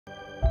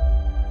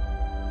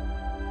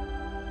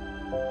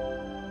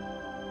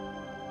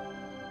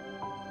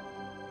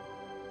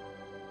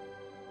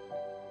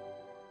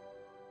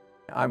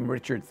I'm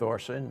Richard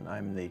Thorsen.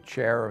 I'm the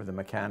chair of the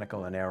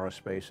Mechanical and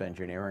Aerospace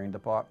Engineering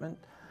Department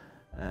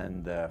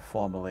and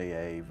formerly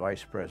a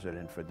vice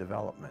president for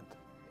development.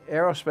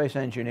 Aerospace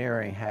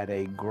engineering had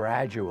a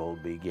gradual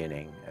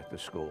beginning at the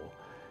school.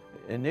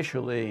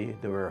 Initially,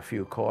 there were a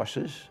few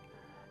courses,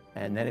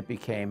 and then it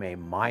became a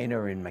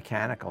minor in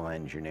mechanical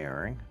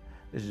engineering.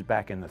 This is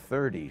back in the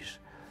 30s.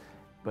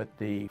 But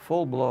the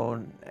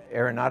full-blown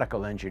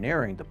aeronautical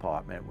engineering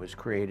department was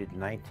created in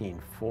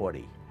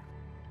 1940.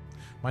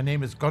 My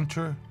name is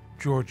Gunther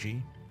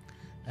Georgie,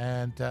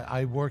 and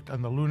I worked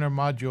on the lunar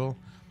module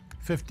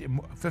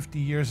 50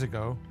 years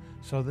ago.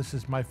 So this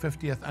is my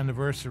 50th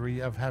anniversary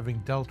of having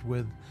dealt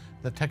with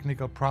the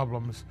technical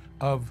problems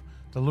of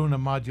the lunar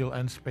module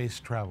and space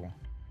travel.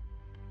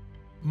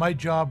 My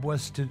job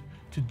was to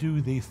do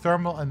the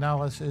thermal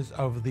analysis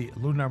of the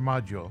lunar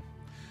module.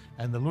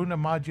 And the lunar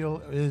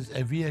module is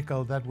a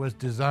vehicle that was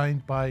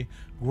designed by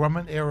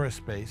Grumman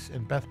Aerospace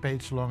in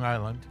Bethpage, Long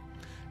Island.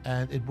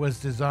 And it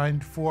was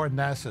designed for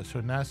NASA.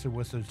 So NASA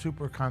was a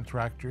super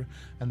contractor,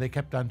 and they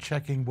kept on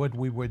checking what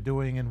we were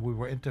doing, and we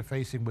were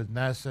interfacing with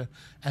NASA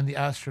and the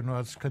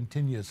astronauts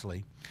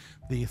continuously.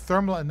 The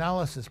thermal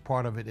analysis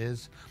part of it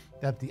is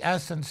that the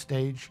ascent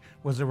stage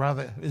was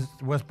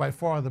by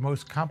far the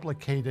most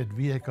complicated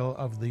vehicle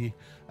of the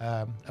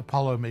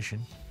Apollo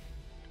mission.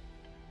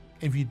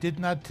 If you did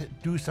not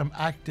do some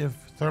active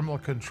thermal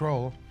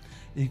control,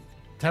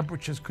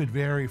 temperatures could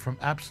vary from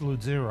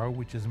absolute zero,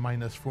 which is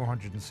minus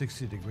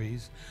 460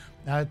 degrees,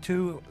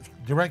 to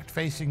direct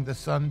facing the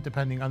sun,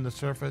 depending on the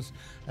surface,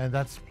 and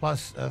that's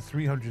plus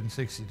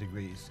 360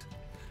 degrees.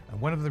 And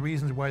one of the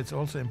reasons why it's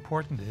also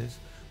important is,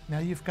 now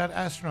you've got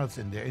astronauts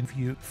in there. If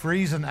you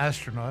freeze an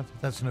astronaut,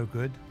 that's no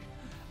good.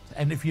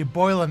 And if you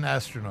boil an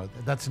astronaut,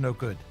 that's no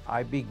good.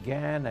 I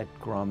began at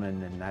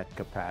Grumman in that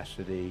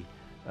capacity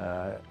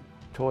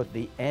toward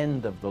the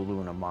end of the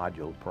lunar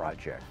module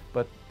project.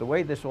 But the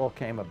way this all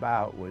came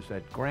about was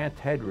that Grant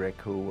Hedrick,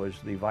 who was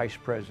the vice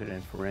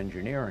president for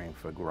engineering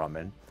for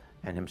Grumman,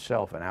 and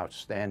himself an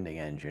outstanding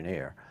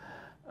engineer,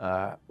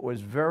 was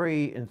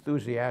very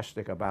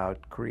enthusiastic about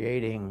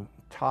creating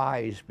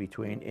ties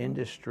between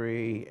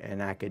industry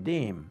and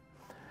academia.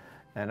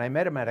 And I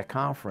met him at a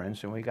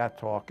conference, and we got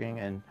talking,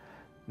 and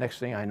next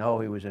thing I know,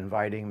 he was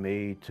inviting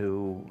me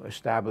to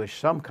establish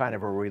some kind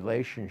of a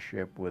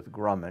relationship with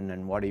Grumman,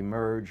 and what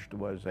emerged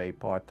was a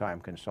part-time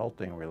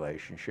consulting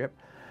relationship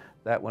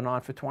that went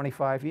on for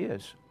 25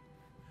 years.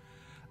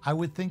 I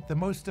would think the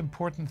most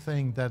important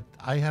thing that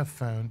I have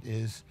found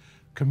is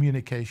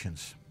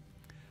communications.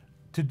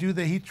 To do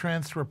the heat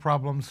transfer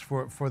problems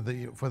for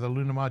the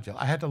lunar module,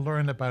 I had to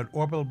learn about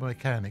orbital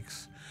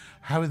mechanics,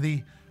 how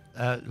the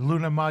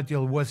lunar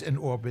module was in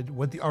orbit,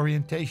 what the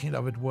orientation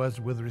of it was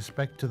with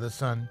respect to the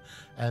sun,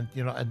 and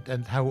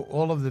and how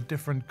all of the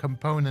different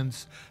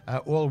components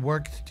all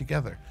worked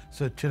together.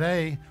 So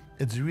today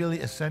it's really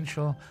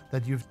essential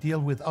that you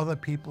deal with other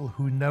people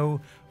who know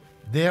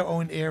their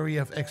own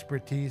area of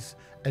expertise,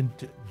 and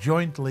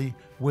jointly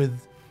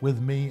with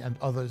me and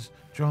others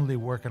jointly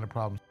work on a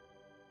problem.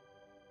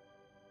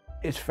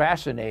 It's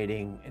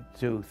fascinating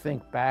to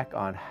think back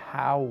on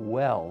how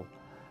well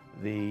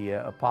the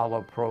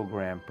Apollo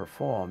program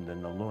performed,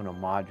 and the lunar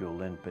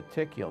module in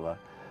particular,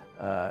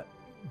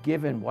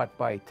 given what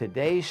by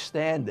today's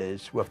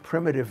standards were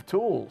primitive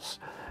tools.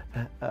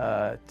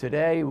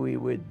 Today we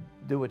would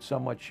do it so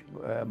much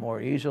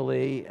more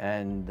easily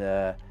and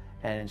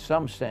in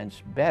some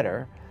sense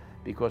better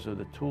because of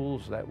the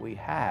tools that we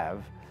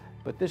have.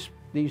 But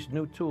these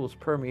new tools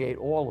permeate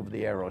all of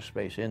the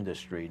aerospace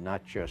industry,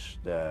 not just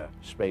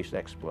space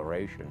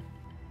exploration.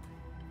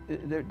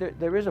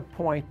 There is a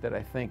point that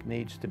I think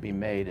needs to be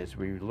made as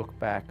we look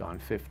back on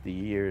 50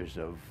 years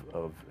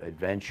of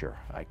adventure,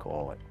 I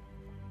call it.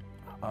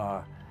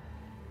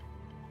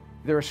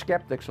 There are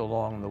skeptics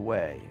along the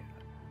way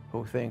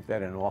who think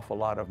that an awful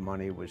lot of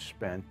money was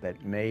spent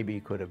that maybe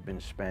could have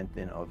been spent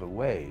in other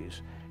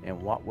ways,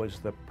 and what was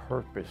the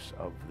purpose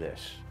of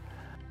this?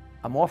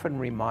 I'm often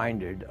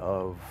reminded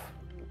of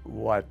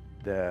what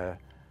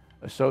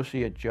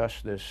Associate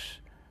Justice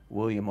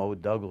William O.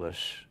 Douglas,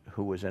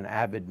 who was an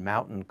avid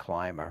mountain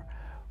climber,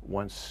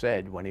 once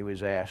said when he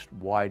was asked,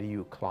 "Why do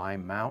you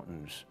climb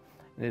mountains?"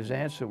 And his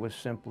answer was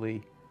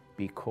simply,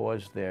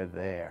 "Because they're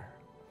there."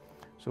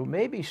 So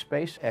maybe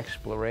space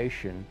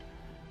exploration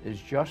is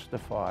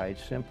justified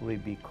simply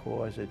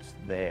because it's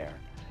there.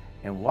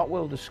 And what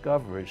we'll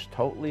discover is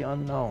totally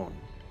unknown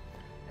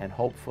and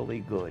hopefully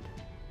good.